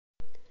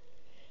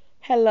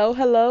Hello,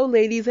 hello,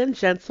 ladies and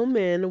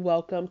gentlemen.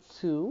 Welcome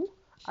to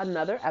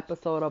another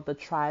episode of the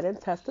Tried and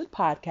Tested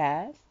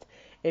podcast.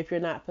 If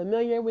you're not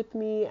familiar with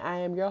me, I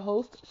am your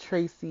host,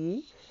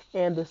 Tracy,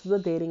 and this is a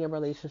dating and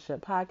relationship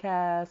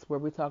podcast where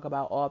we talk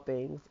about all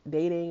things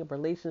dating,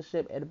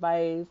 relationship,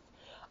 advice,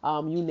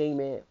 you name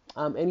it,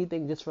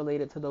 anything just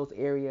related to those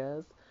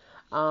areas.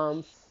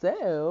 Um,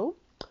 so,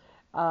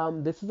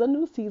 this is a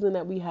new season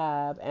that we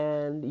have,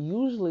 and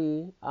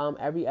usually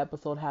every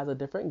episode has a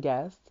different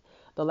guest.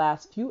 The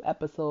last few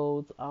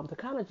episodes, to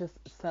kind of just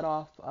set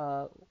off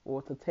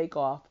or to take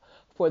off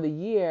for the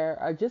year,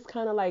 are just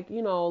kind of like,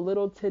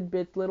 little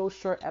tidbits, little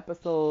short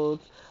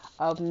episodes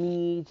of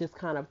me just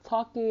kind of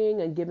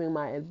talking and giving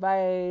my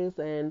advice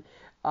and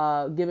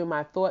giving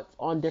my thoughts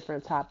on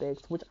different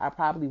topics, which I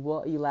probably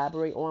will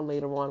elaborate on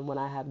later on when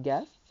I have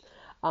guests.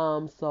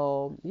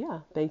 So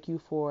yeah, thank you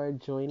for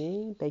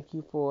joining. Thank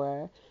you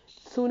for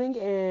tuning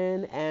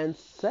in. And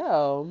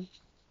so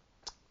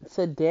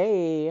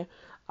today,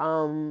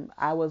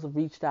 I was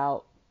reached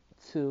out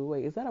to,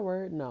 wait, is that a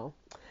word? No.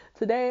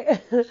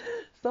 Today,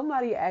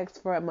 somebody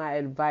asked for my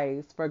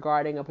advice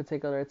regarding a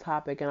particular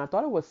topic, and I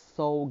thought it was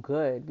so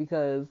good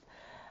because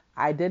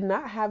I did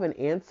not have an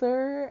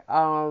answer.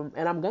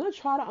 And I'm gonna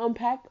try to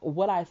unpack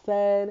what I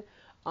said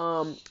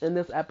in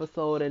this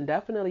episode, and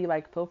definitely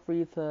like feel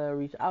free to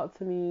reach out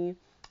to me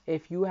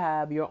if you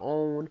have your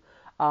own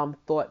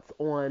thoughts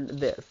on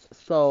this.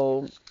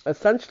 So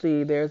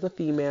essentially, there's a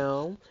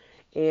female,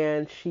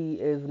 and she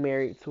is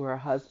married to her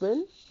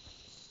husband,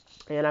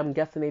 and I'm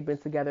guessing they've been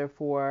together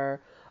for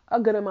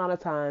a good amount of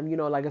time.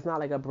 Like it's not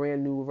like a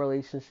brand new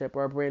relationship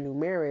or a brand new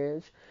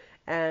marriage.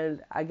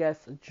 And I guess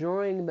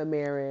during the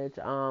marriage,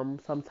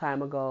 some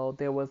time ago,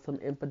 there was some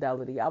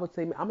infidelity. I would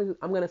say I'm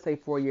gonna say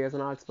 4 years,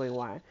 and I'll explain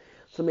why.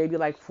 So maybe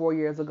like 4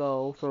 years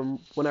ago, from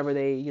whenever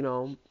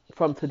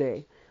from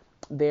today,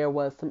 there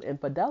was some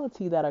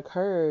infidelity that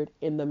occurred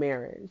in the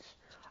marriage.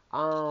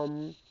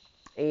 Um,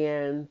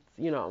 and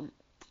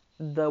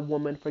the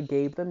woman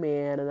forgave the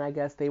man, and I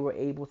guess they were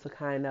able to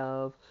kind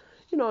of,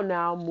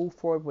 now move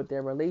forward with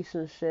their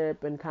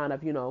relationship and kind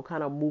of,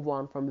 kind of move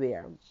on from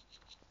there.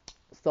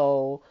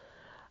 So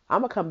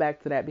I'm gonna come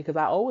back to that because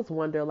I always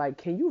wonder, like,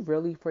 can you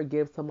really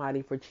forgive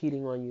somebody for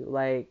cheating on you?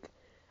 Like,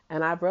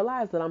 and I've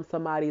realized that I'm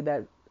somebody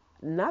that,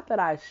 not that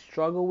I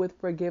struggle with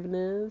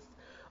forgiveness,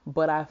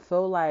 but I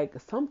feel like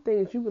some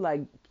things you be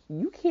like,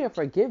 you can't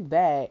forgive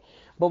that.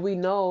 But we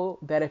know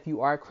that if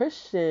you are a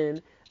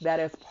Christian, that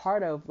is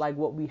part of like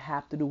what we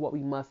have to do, what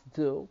we must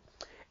do.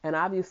 And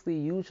obviously,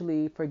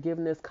 usually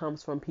forgiveness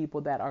comes from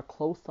people that are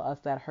close to us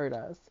that hurt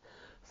us.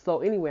 So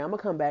anyway, I'm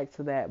gonna come back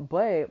to that.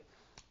 But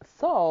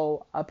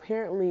so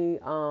apparently,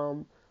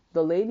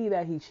 the lady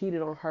that he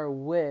cheated on her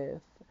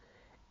with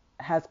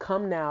has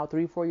come now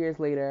 3, 4 years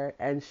later,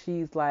 and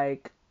she's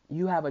like,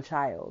 "You have a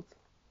child,"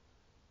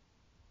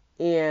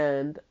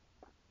 and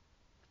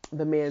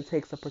the man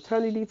takes a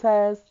paternity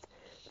test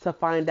to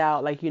find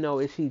out, like,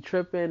 is she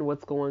tripping?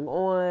 What's going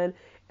on?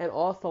 And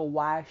also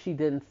why she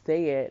didn't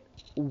say it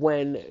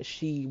when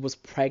she was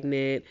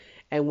pregnant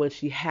and when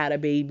she had a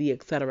baby,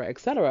 etc.,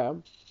 etc.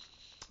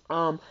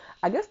 Um,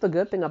 I guess the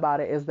good thing about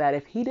it is that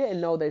if he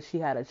didn't know that she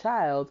had a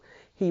child,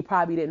 he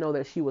probably didn't know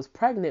that she was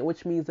pregnant,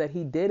 which means that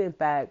he did, in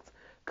fact,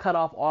 cut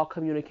off all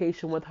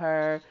communication with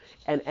her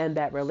and end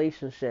that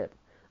relationship.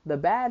 The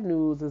bad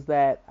news is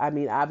that, I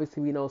mean,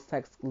 obviously, we know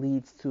sex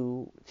leads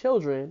to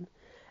children.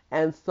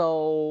 And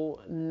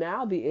so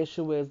now the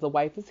issue is the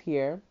wife is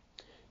here.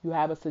 You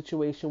have a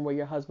situation where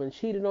your husband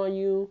cheated on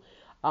you,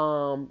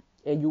 and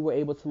you were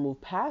able to move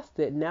past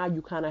it. Now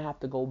you kind of have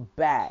to go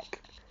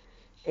back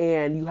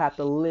and you have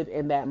to live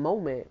in that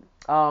moment.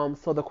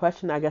 So the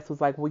question, I guess,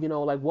 was like,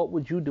 well, like what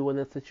would you do in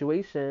this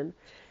situation?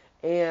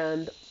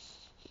 And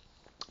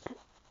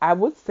I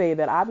would say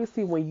that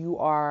obviously when you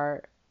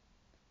are,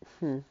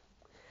 hmm,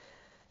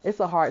 it's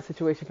a hard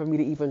situation for me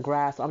to even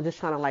grasp. I'm just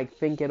trying to like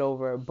think it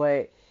over,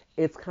 but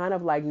it's kind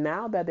of like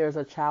now that there's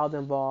a child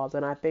involved,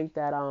 and I think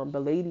that the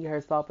lady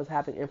herself is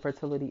having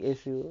infertility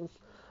issues.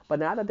 But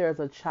now that there's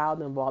a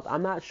child involved,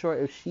 I'm not sure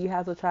if she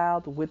has a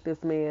child with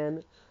this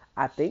man.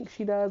 I think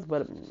she does,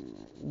 but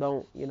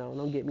don't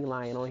get me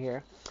lying on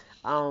here.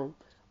 Um,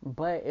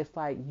 but it's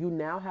like you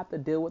now have to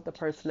deal with the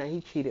person that he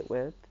cheated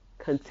with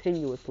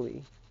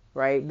continuously,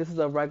 right? This is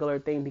a regular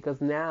thing because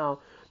now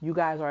you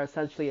guys are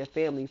essentially a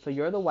family. So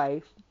you're the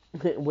wife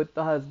with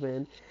the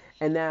husband,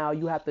 and now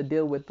you have to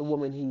deal with the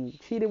woman he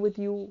cheated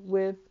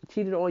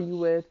on you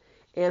with,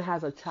 and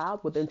has a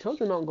child with. And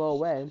children don't go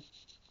away.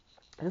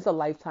 It's a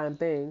lifetime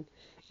thing.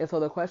 And so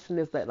the question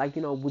is that, like,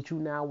 would you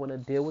now want to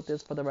deal with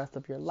this for the rest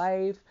of your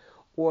life,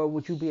 or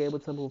would you be able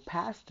to move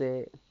past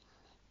it?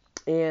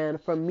 And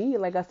for me,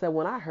 like I said,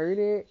 when I heard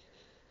it,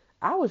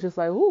 I was just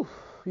like, ooh,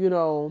 you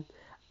know,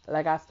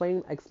 like I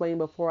explained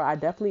before, I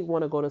definitely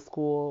want to go to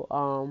school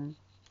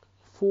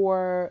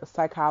for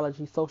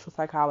psychology, social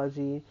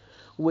psychology,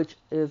 which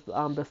is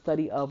the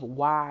study of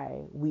why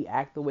we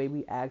act the way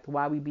we act,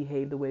 why we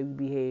behave the way we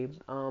behave,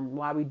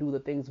 why we do the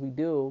things we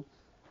do,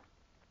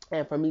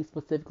 and for me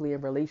specifically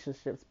in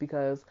relationships,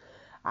 because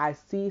I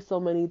see so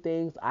many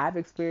things. I've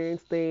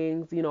experienced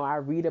things. I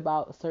read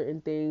about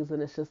certain things,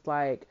 and it's just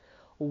like,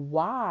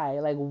 why?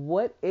 Like,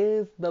 what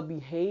is the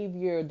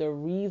behavior, the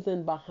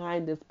reason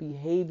behind this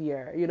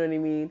behavior? You know what I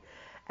mean?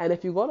 And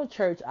if you go to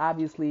church,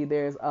 obviously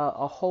there's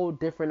a whole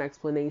different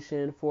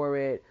explanation for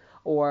it,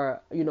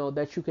 or,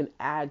 that you can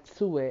add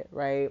to it,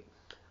 right?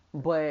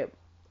 But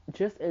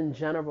just in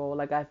general,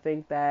 like, I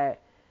think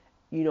that,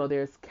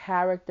 there's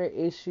character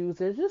issues.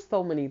 There's just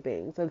so many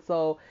things. And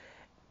so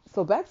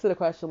back to the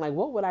question, like,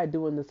 what would I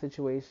do in this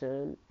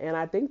situation? And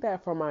I think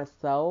that for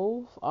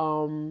myself,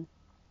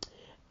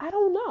 I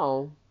don't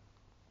know.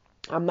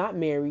 I'm not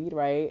married,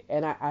 right?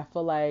 And I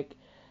feel like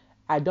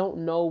I don't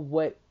know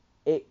what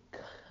it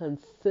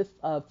consists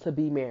of to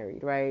be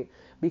married, right?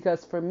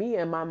 Because for me,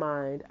 in my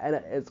mind, and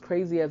as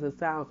crazy as it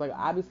sounds, like,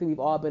 obviously we've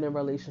all been in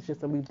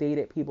relationships and we've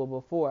dated people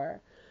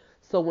before.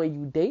 So when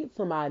you date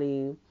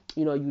somebody,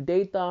 you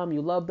date them,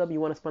 you love them,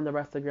 you want to spend the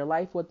rest of your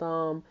life with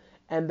them,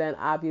 and then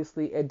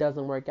obviously it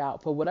doesn't work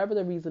out. For whatever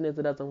the reason is,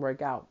 it doesn't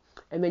work out.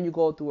 And then you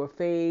go through a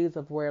phase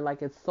of where,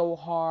 like, it's so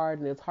hard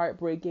and it's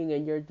heartbreaking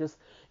and you're just,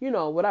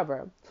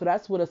 whatever. So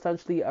that's what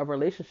essentially a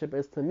relationship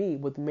is to me.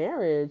 With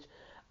marriage,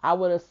 I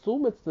would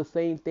assume it's the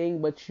same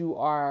thing, but you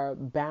are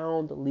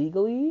bound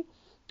legally.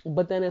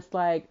 But then it's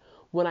like,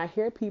 when I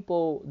hear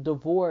people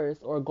divorce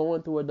or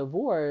going through a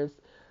divorce,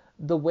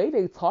 the way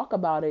they talk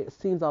about it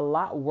seems a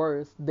lot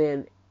worse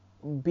than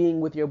being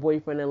with your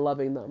boyfriend and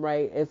loving them,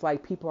 right? It's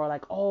like people are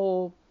like,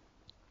 oh,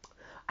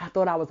 I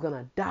thought I was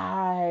gonna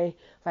die.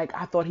 Like,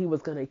 I thought he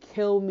was gonna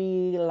kill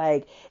me.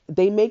 Like,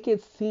 they make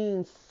it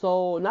seem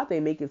so, not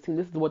they make it seem,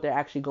 this is what they're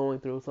actually going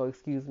through, so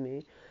excuse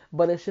me.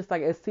 But it's just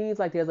like, it seems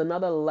like there's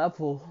another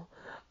level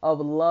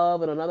of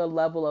love and another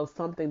level of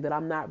something that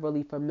I'm not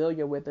really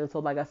familiar with. And so,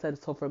 like I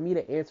said, so for me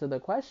to answer the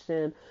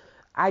question,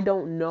 I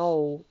don't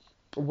know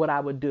what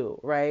I would do,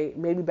 right?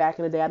 Maybe back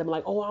in the day, I'd be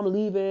like, oh, I'm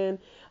leaving.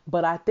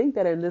 But I think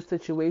that in this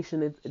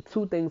situation,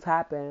 two things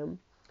happen.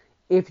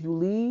 If you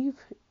leave,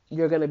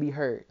 you're going to be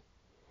hurt.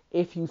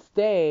 If you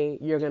stay,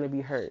 you're going to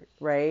be hurt,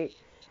 right?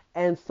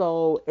 And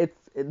so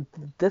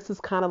this is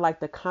kind of like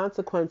the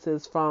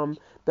consequences from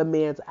the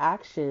man's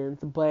actions,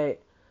 but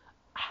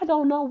I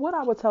don't know what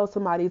I would tell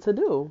somebody to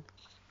do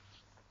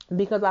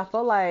because I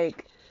feel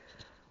like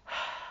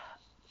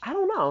I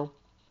don't know.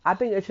 I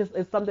think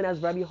it's something that's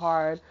very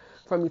hard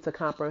for me to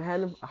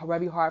comprehend,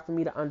 very hard for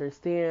me to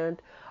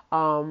understand.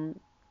 Um,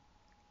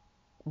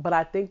 but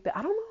I think that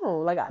I don't know,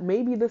 like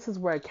maybe this is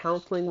where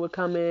counseling would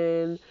come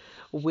in,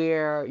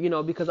 where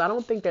because I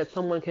don't think that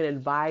someone can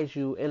advise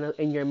you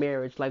in your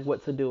marriage like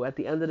what to do. At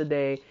the end of the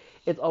day,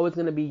 it's always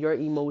going to be your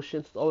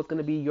emotions, it's always going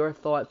to be your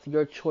thoughts,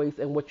 your choice,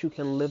 and what you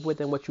can live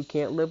with and what you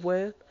can't live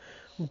with.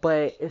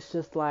 But it's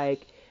just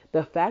like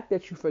the fact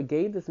that you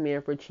forgave this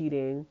man for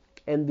cheating,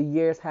 and the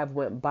years have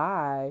went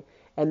by,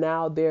 and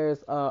now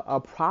there's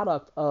a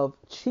product of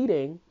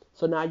cheating.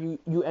 So now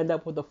you end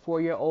up with a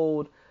 4-year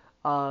old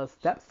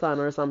stepson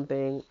or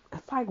something.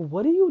 It's like,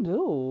 what do you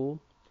do?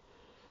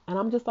 And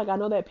I'm just like, I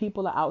know that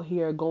people are out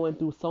here going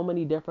through so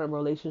many different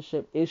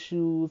relationship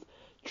issues,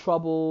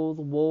 troubles,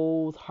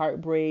 woes,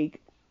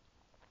 heartbreak.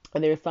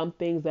 And there's some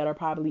things that are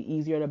probably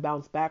easier to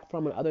bounce back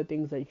from and other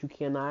things that you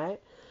cannot.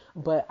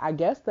 But I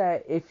guess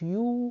that if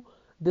you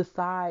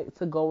decide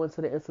to go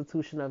into the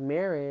institution of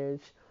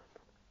marriage,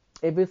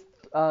 if it's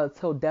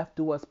till death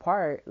do us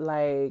part,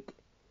 like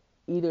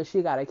either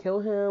she gotta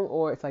kill him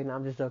or it's like, no,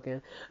 I'm just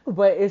joking.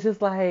 But it's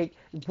just like,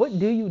 what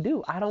do you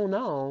do? I don't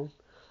know.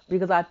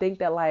 Because I think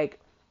that, like,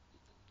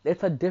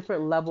 it's a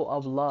different level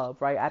of love,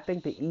 right? I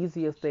think the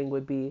easiest thing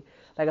would be,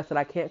 like I said,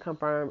 I can't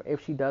confirm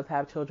if she does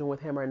have children with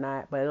him or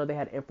not, but I know they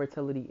had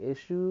infertility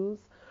issues.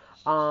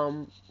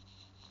 Um,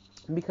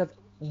 because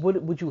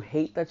would you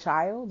hate the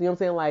child? You know what I'm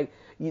saying? Like,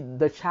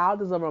 the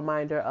child is a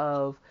reminder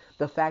of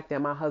the fact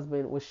that my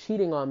husband was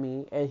cheating on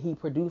me and he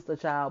produced a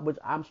child, which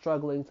I'm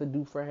struggling to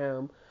do for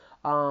him.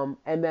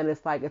 And then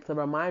it's like, it's a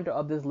reminder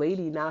of this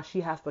lady. Now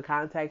she has to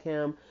contact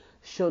him.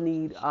 She'll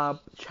need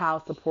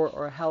child support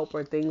or help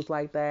or things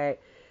like that.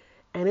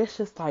 And it's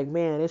just like,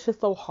 man, it's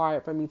just so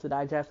hard for me to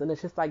digest. And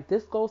it's just like,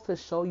 this goes to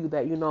show you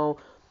that,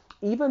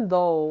 even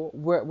though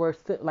we're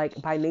like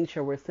by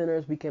nature, we're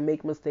sinners, we can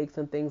make mistakes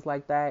and things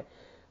like that.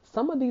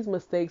 Some of these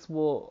mistakes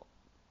will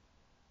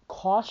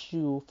cost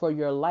you for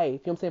your life. You know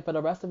what I'm saying? For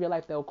the rest of your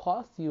life, they'll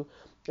cost you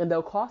and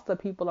they'll cost the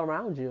people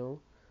around you.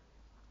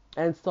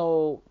 And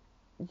so,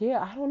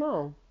 yeah, I don't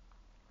know.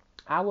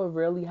 I would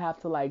really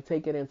have to like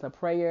take it into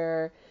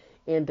prayer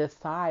and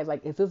decide,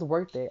 like, is this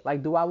worth it?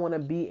 Like, do I want to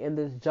be in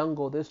this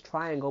jungle, this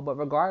triangle? But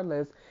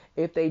regardless,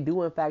 if they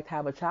do in fact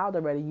have a child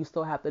already, you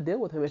still have to deal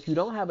with him. If you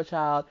don't have a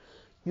child,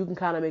 you can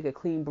kind of make a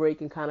clean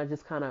break and kind of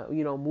just kind of,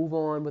 move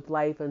on with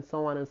life and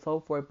so on and so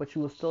forth. But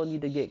you will still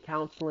need to get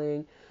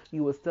counseling.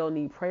 You will still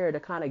need prayer to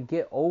kind of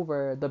get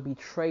over the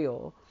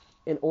betrayal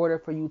in order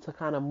for you to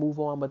kind of move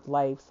on with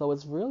life. So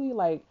it's really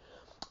like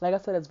I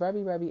said, it's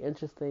very, very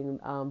interesting,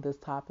 this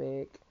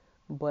topic.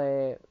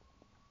 But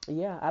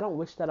yeah, I don't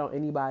wish that on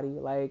anybody.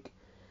 Like,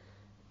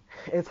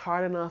 it's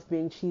hard enough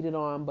being cheated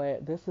on,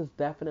 but this is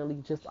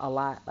definitely just a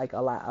lot, like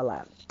a lot, a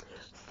lot.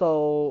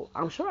 So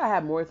I'm sure I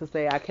have more to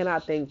say. I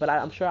cannot think, but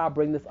I'm sure I'll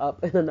bring this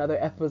up in another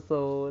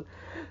episode.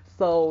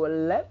 So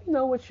let me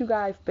know what you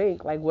guys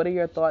think. Like, what are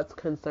your thoughts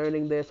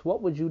concerning this?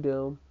 What would you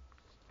do?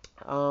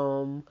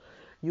 Um,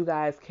 you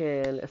guys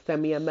can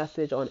send me a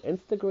message on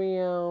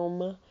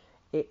Instagram.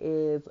 It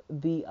is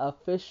the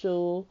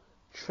official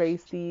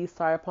Tracy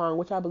Sarpong,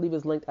 which I believe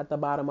is linked at the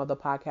bottom of the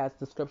podcast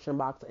description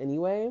box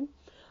anyway.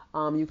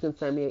 You can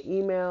send me an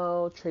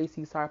email,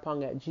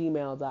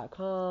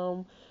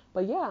 tracysarpong@gmail.com.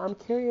 But yeah, I'm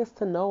curious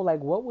to know, like,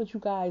 what would you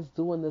guys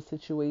do in this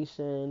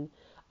situation?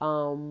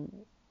 Um,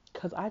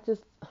 'Cause I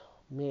just,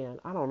 man,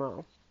 I don't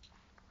know.